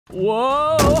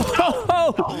Whoa!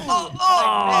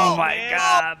 Oh my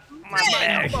God. My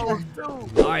back. All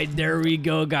right, there we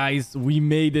go, guys. We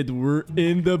made it. We're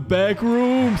in the back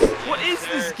rooms. What is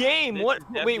this game? Wait,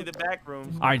 the back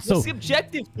rooms. All right, so what's the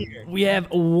objective here? we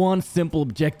have one simple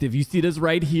objective. You see this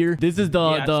right here? This is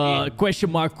the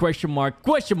question mark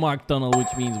tunnel, which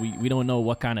means we don't know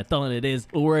what kind of tunnel it is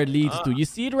or where it leads to. You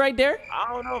see it right there?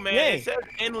 I don't know, man. Yeah. It says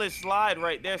endless slide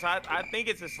right there, so I think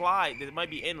it's a slide. It might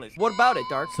be endless. What about it,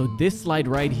 Dark? So this slide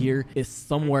right here is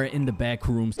somewhere in the back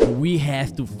rooms. We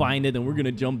have to find it, and we're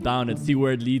gonna jump down and see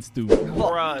where it leads to.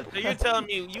 Bruh, so you're telling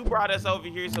me you brought us over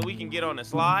here so we can get on a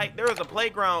slide? There was a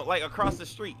playground like across the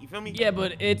street. You feel me? Yeah,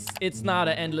 but it's not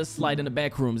an endless slide in the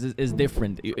back rooms. It's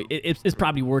different. It's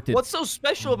probably worth it. What's so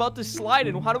special about this slide,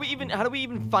 and how do we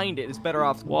even find it? It's better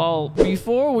off. Well,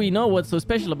 before we know what's so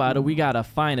special about it, we gotta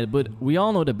find it. But we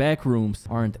all know the back rooms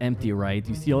aren't empty, right?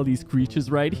 You see all these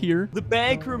creatures right here? The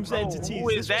backrooms entities. Who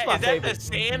is that? Is that the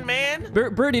Sandman?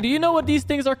 Birdie, do you know what these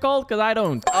things are called? Because I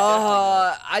don't.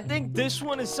 I think this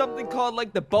one is something called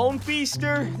like the Bone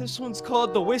Feaster. This one's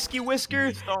called the Whiskey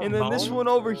Whisker. And then this one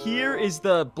over here is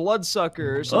the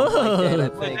Bloodsucker or something like that, I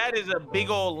think. That is a big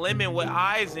old lemon with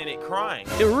eyes in it crying.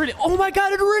 It really. Oh my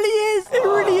God! It really is. It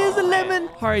really is a lemon.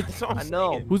 All right. I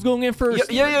know. Who's going in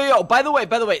first? Yo. By the way.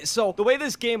 So the way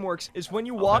this game works is when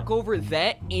you walk over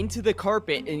that into the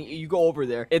carpet and you go over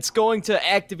there, it's going to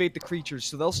activate the creatures.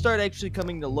 So they'll start actually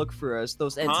coming to look for us.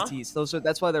 Those entities.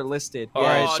 That's why they're listed. Oh, All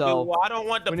right. So dude, well, I don't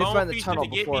want the Bone Feaster to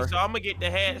get me, so I'm gonna get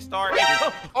the head start.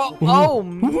 Oh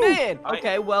man.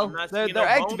 Okay. Well, they're no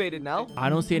activated now. I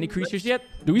don't see any creatures yet.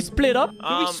 Do we split up?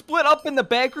 Do we split up in the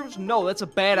back rooms? No, that's a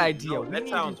bad idea. No, that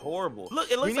sounds horrible. Look,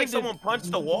 it looks like someone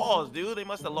punched the walls, dude. They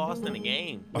must have lost in the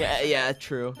game. Yeah,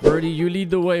 true. Birdie, you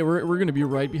lead the way. We're gonna be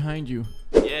right behind you.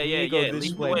 Yeah. Go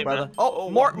this way, brother. Man. Oh,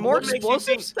 more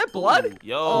explosives? Is that blood?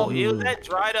 Yo, is that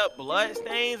dried up blood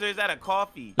stains or is that a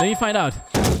coffee? Let me find out.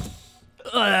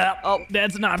 Oh,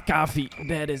 that's not coffee.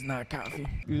 That is not coffee.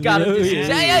 Got it.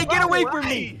 Hey, get away from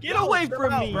me! Get away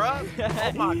from me! Oh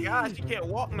my gosh, you can't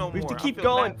walk no more. We have to keep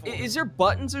going. Is there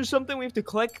buttons or something we have to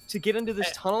click to get into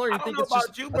this tunnel, or you think it's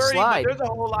just a slide? But there's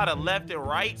a whole lot of left and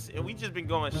rights, and we just been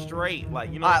going straight,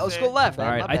 like, you know. All right, let's go left. All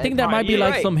right, I think that might be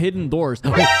like some hidden doors. Oh,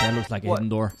 that looks like a hidden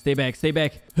door. Stay back.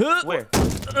 Where?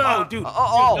 Oh, dude.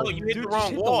 No, you hit the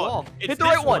wrong wall. Hit the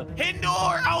right one. Hidden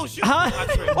door. Oh, shoot.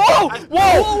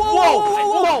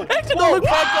 Whoa! Everybody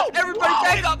back up!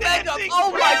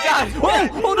 Oh my God!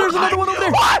 Oh, there's another one over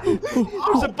there. What?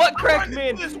 There's a butt crack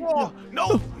man. This wall.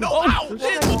 No. Ow.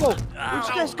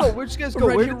 Where'd you guys go?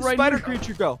 Where did the spider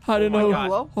creature go? I don't know.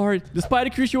 Hello? All right, the spider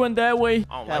creature went that way.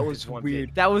 That was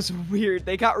weird.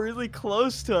 They got really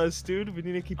close to us, dude. We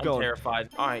need to keep going. I'm terrified.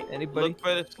 All right. Anybody? Look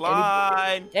for the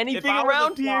slide. Anything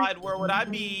around here? Where would I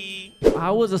be? If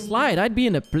I was a slide, I'd be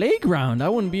in the playground. I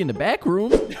wouldn't be in the back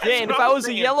room. Yeah, and if I was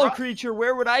a yellow creature,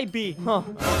 where would I be? Huh?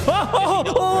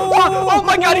 Oh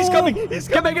my God, he's coming! Get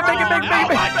back!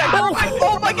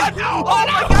 Oh my God!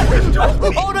 There's two of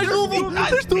them! Oh, there's two of them!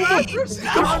 There's two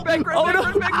of them!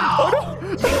 Run back!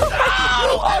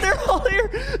 Oh, they're all here!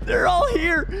 They're all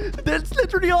here! That's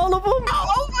literally all of them!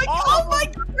 Oh my God!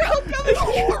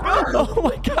 Oh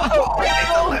my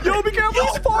God! Yo, be careful!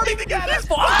 He's farting!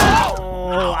 Ow.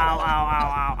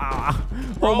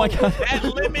 Oh my God. That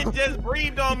lemon just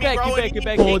breathed on me, bro. Get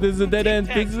back. Oh, this is a dead end.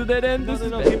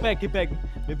 No, get back.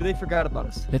 Maybe they forgot about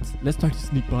us. Let's try to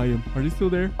sneak by him. Are they still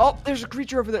there? Oh, there's a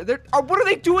creature over there. What are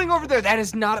they doing over there? That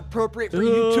is not appropriate for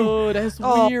you two. Oh, that's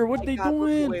weird. What are they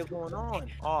doing? What's going on?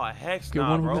 Oh, heck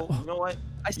nah, bro. You know what?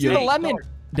 I see the lemon.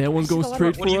 That one goes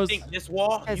straight for us. What do you think? This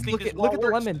wall? Guys, look at the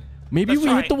lemon. Maybe we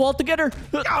hit the wall together.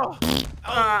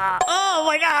 Oh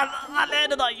my God! I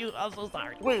landed on you. I'm so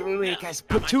sorry. Wait, guys.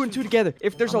 Put two and two together.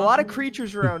 If there's a lot of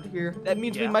creatures around here, that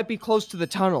means we might be close to the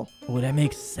tunnel. Oh, that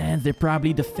makes sense. They're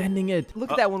probably defending it.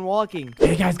 Look at that one walking.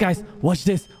 Hey, guys. Watch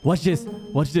this. Come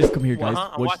here, guys.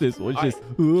 Watch this. No, don't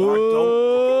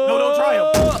try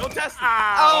him. Don't test him.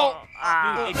 Oh.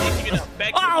 Dude, it didn't even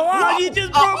affect me. Oh, you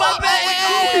just broke my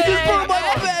back. You just broke my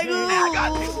back. I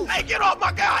got this. Hey, get off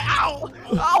my guy. Ow.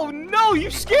 Oh, no.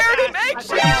 You scared him.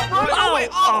 Actually, I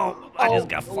just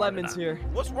got the lemons here.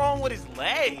 What's wrong with his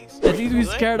legs? At least we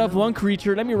scared off one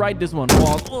creature. Let me ride this one. Yo,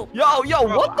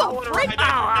 what the frick?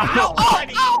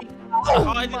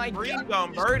 I my just breathed God.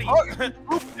 on Birdie.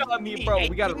 On me, bro.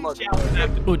 We gotta look.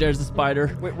 Oh, there's a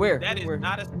spider. Wait, where? That is Where?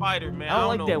 not a spider, man. I don't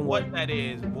like know that what one. that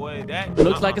is, boy. That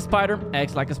Looks like a spider,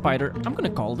 acts like a spider. I'm gonna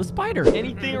call it a spider.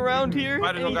 Anything around here?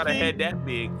 Spider don't got a Anything? head that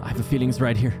big. I have a feeling it's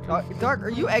right here. Doc, are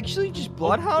you actually just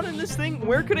bloodhounding this thing?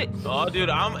 Where could it? Oh, dude,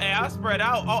 I spread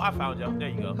out. Oh, I found you. There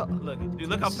you go. Look, dude,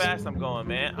 look how fast I'm going,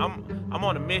 man. I'm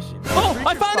on a mission. Oh,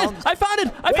 I found it! I found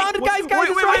it! I found it, guys! Guys,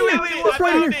 it's right here! It's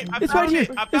right here! It's right here!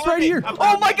 It's right here!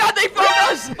 Oh my God, they found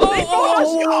us!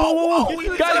 Oh,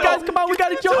 guys, come on! We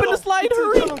gotta jump in the slide!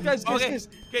 Hurry! Guys, Okay.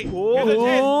 Okay.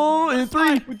 Oh, in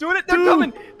 3. We're doing it. They're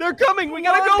coming. They're coming. We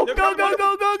gotta go. Go, go, go,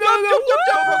 go, go, go!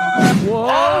 Whoa!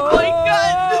 Oh my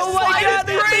God, this Oh my slide God, is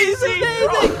this crazy. is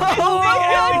amazing! Oh my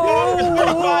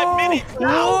God. 5 minutes.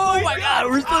 Oh my God,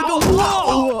 we're still going.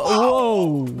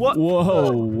 Whoa! What?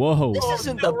 Whoa! Whoa! This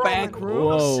isn't the back room.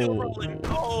 Whoa!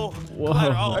 Oh, Whoa.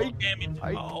 are you, damage.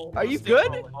 Are you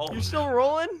good? You're still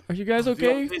rolling? Are you guys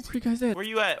okay? Yo, Where you guys at? Where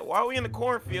you at? Why are we in the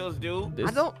cornfields, dude?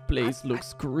 This don't- place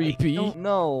looks creepy.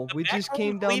 No, we just Back came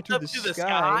room down leads to up the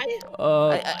sky. Uh,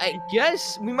 I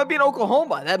guess we might be in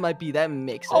Oklahoma. That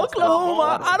makes sense.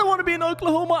 Oklahoma. I don't want to be in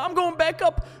Oklahoma. I'm going back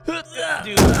up. Dude,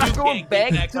 You're you going can't get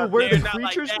back to up where there, the not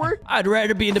like creatures that. were? I'd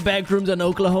rather be in the back rooms than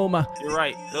Oklahoma. You're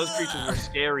right. Those creatures were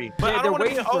scary. But Yeah, I they're don't want to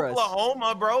be in waiting for us.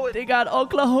 Oklahoma, bro. They got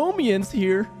Oklahomians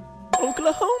here.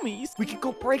 Oklahomies. We could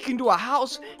go break into a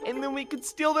house, and then we could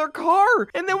steal their car,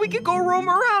 and then we could go roam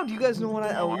around. You guys know what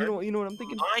you know what I'm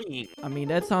thinking? Lying. I mean,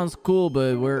 that sounds cool,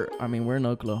 but we're in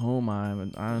Oklahoma.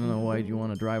 I don't know why you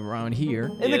want to drive around here.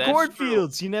 In Yeah, the that's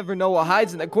cornfields, you never know what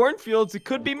hides in the cornfields. It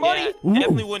could be money. Yeah,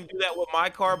 definitely wouldn't do that with my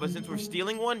car, but since we're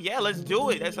stealing one, yeah, let's do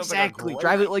it. That sounds Exactly. like a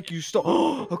Drive it like you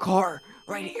stole a car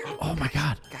right here. Oh my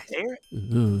God. Guys, there.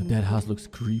 Ooh, that house looks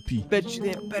creepy. bet you they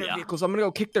have better Yeah. vehicles. I'm gonna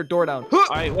go kick their door down. All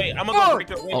right, wait. I'm gonna go break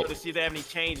the window Oh. to see if they have any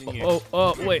change in here.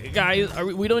 Oh, wait, guys.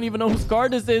 We don't even know whose car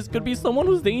this is. Could be someone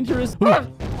who's dangerous.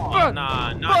 Oh,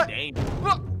 nah, not dangerous.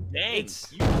 Dang,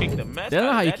 It's- you kicked the mess. That's out not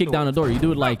of how you that kick door. down a door. You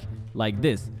do it like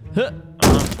this. Huh.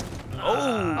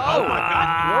 Oh my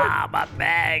God. my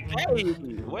bag. Hey,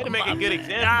 way to make a good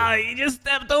example. You just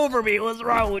stepped over me. What's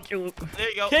wrong with you? There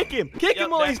you go. Kick him. Kick Yep,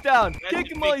 him while he's that- down. that Kick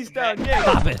just him while makes he's it down. bad. Yeah.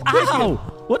 Stop it. Ow.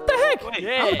 What the heck? Wait,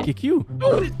 Yeah. I'll kick you.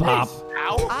 what is Bop. this?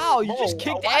 Ow. Ow, you just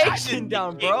kicked I action didn't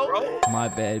down, kick, bro. My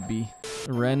bad, B.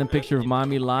 A random picture of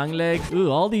mommy long legs. Ooh,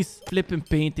 all these flipping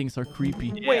paintings are creepy.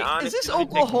 Yeah, Wait, is honestly, this let me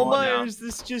take them all Oklahoma or down. is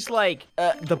this just like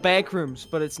the back rooms,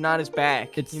 but it's not as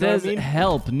back? It You know what I says mean?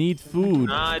 help, need food.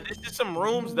 Nah, this is some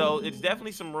rooms though. It's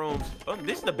definitely some rooms. Oh,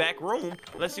 this is the back room.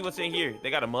 Let's see what's in here. They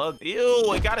got a mug.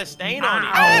 Ew, it got a stain on it.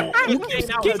 Ow. It You got a just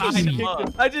stain out kicked behind the me.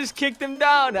 mug. I just kicked him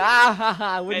down. Ah, ha,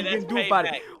 ha. What Hey, are you that's gonna do about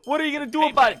payback. it? What are you gonna do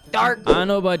about it, Dark? I don't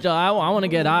know about y'all. I want to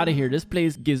get out of here. This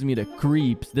place gives me the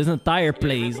creeps. This entire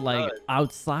place, really like does.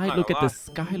 outside. Not Look at gonna the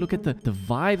sky. Look at the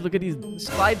vibe. Look at these. The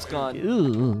slide's gone.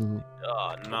 Ew.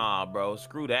 Oh, nah, bro.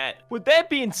 Screw that. With that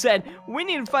being said, we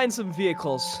need to find some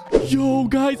vehicles. Yo,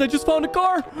 guys, I just found a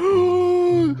car.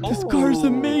 This car is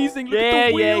amazing. Look at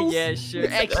the wheels. Yeah, sure.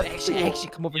 Actually,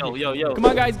 come over Yo, here. yo, yo. Come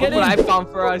on, guys, get Look what I in. found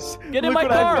for us. Get in Look my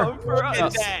what I car. found for Look at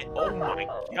us. that. Oh my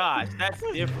gosh, that's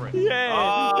different. Yeah,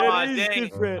 oh, that is dang.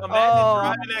 different.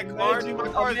 Imagine driving that car. Dude, my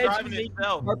car is imagine driving making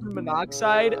itself. carbon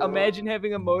monoxide. Imagine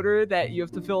having a motor that you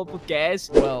have to fill up with gas.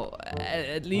 Well,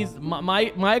 at least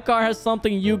my car has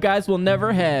something you guys will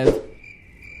never have.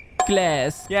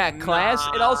 Glass. Yeah, class.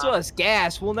 It Nah. also has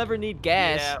gas. We'll never need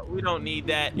gas. Yeah, we don't need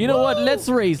that. You know what? Let's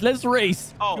race. Let's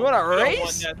race. Oh, You wanna we don't want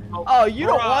race? that smoke. Oh, you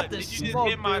don't Bruh, want the did you just smoke,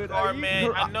 hit my dude. car, Are you-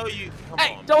 man? I know you. Come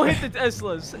Hey, on. don't hit the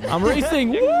Teslas. I'm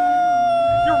racing. Woo!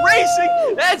 You're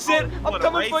racing. That's it. I'm wanna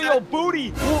coming race for that? your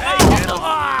booty. Hey, man.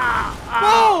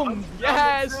 Boom.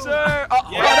 Yes, sir. Oh,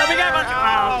 Yeah. let me get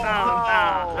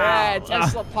Oh, Yeah,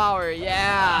 Tesla power.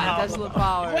 Yeah, Tesla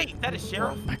power. Wait, that is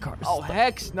Sheriff? My car is Oh, stuck.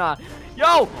 heck nah.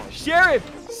 Yo, Sheriff,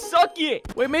 suck it.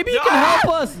 Wait, maybe you can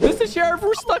help us. This is Sheriff.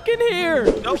 We're stuck in here.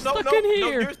 No, We're stuck in no,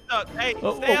 here. you're stuck. Hey,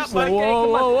 Oh, stay oh, up, buddy. whoa,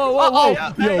 whoa, whoa, whoa, Uh-oh. whoa.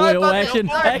 Yo, Sorry yo, about that. action.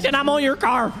 Action, I'm on your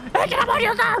car. Action, I'm on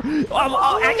your car. Action,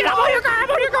 I'm on your car. I'm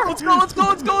on your car. Let's go, let's go,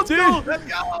 let's go, let's go. Let's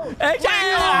go. Action.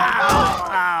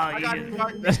 I got you,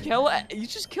 Mark. Kill it. You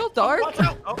just killed Dark. Watch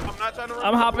out. Oh, I'm not trying to run.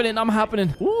 I'm hopping in. I'm hopping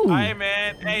in. Ooh. Hey,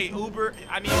 man. Hey, Uber.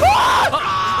 I need.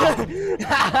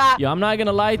 Yo, I'm not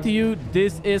gonna lie to you.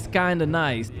 This is kind of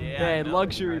nice. Yeah, I Man, know,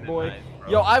 luxury kinda boy. nice, bro.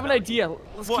 Yo, I have an idea.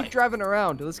 let's keep driving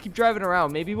around. Let's keep driving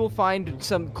around. Maybe we'll find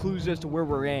some clues as to where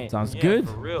we're at. Sounds good.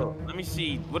 For real. Let me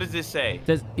see. What does this say? It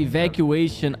says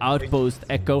evacuation outpost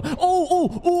echo.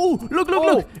 Oh,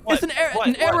 look. It's an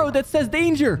arrow that says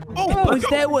danger. Oh, it's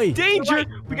that way. Danger.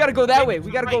 We gotta go that way.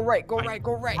 We gotta go right. Go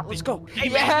right. Let's go. Hey,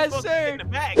 Yes, sir.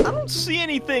 I don't see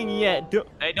anything yet.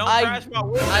 Hey, don't crash my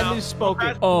whip. I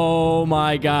misspoken. Oh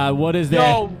my God, what is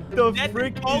that? Yo, the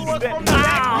frick is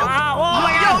that?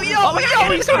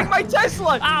 Yo, he's eating my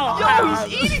Tesla. Yo,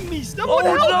 he's eating me. Someone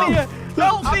help me.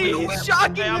 Help me. He's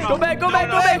shocking me. Go back. No.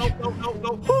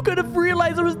 Who could have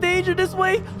realized there was danger this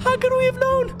way? How could we have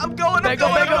known? I'm going. Back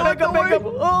up.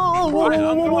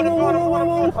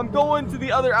 Oh, I'm going to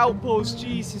the other outpost.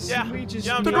 Jesus. Yeah. We just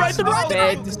To the right.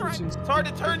 bad decisions. It's hard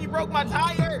to turn. You broke my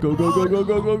tire. Go. All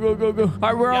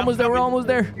right, we're almost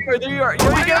there. There you are.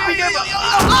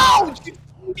 Oh! You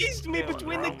squeezed me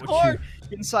between the car.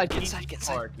 Get inside. All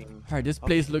right, this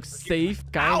place looks safe,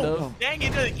 kind of. Dang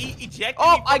it, ejected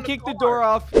Oh, me I from kicked the car. door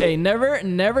off. Hey, never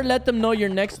let them know your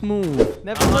next move.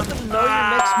 Never let them know your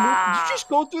next move. Did you just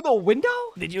go through the window?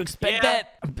 Did you expect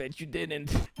that? I bet you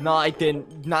didn't. No, I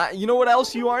didn't. Not. You know what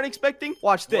else you aren't expecting?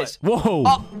 Watch this. Whoa.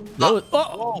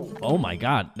 Oh. Oh my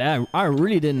God. I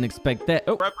really didn't expect that.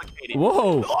 Oh. Replicated.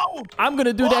 Whoa. Oh. I'm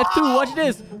gonna do that too. Watch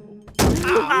this.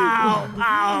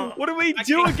 Ow. What do we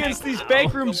do against these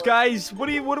backrooms, guys? What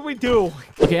do we do?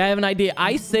 Okay, I have an idea.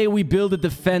 I say we build a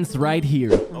defense right here.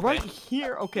 Right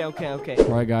here? Okay. All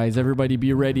right, guys, everybody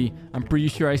be ready. I'm pretty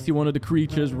sure I see one of the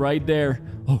creatures right there.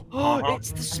 Oh,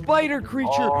 it's the spider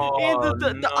creature and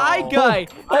the no. eye guy.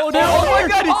 Oh, my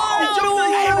God!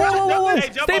 Whoa. Hey,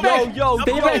 jump Stay up. back. Yo,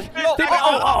 Stay yo, back. yo, Stay back.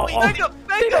 Oh.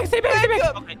 Stay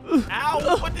back. Okay.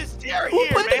 Ow, put this chair here,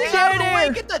 put the man. chair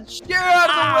there? Get the chair out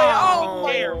of the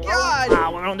way. Oh my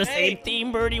God. We're on the same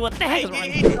team, Birdie. What the heck is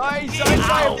wrong? Nice.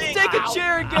 Take a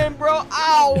chair again, bro.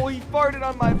 Ow, he farted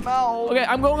on my mouth. Okay,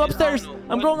 I'm going upstairs.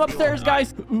 I'm going upstairs,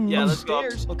 guys. Yeah, let's go.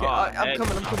 Upstairs. Okay, I'm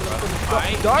coming. All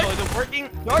right, Dart? is it working?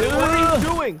 Dart, what are you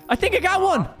doing? I think I got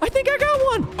one.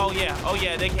 Oh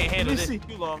yeah, they can't handle this see.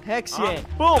 too long. Hex Huh? yeah.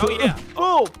 Boom. Oh yeah.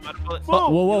 Boom.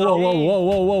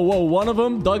 Whoa. One of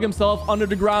them dug himself under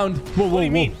the ground. Whoa. What do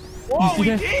you mean? Whoa, see we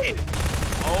that? did.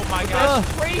 Oh my That's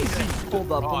gosh. crazy.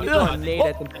 Hold up. Let me Oh, throw a nade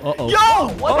at them. Uh-oh. Yo!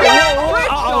 What the frick,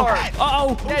 Dart?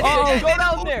 Uh-oh. Go down there. Go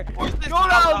down there.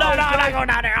 Go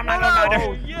down there. I'm not going down there.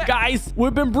 Oh, yeah. Guys,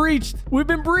 we've been breached.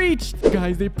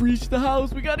 Guys, they breached the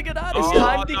house. We gotta get out of It's here.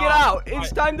 time to get out.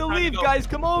 It's time to leave, go. guys.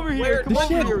 Come over here. Where? Come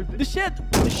over here. The shed.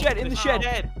 In the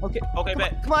shed. Okay. Okay,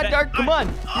 bet. Come on, bet. Dart. Come on.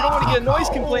 You don't want to get a noise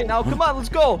complaint now. Come on, let's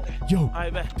go. Yo, I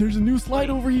bet. there's a new slide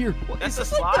over here. That's a Is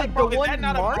this like slide, the bro. Is one that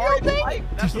not a Mario Mario thing? pipe?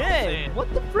 That's what I'm Yeah. saying.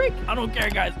 What the frick? I don't care,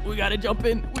 guys. We gotta jump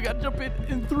in.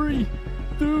 In 3,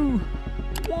 2,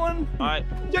 1. All right.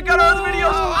 Check out our other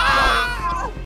videos.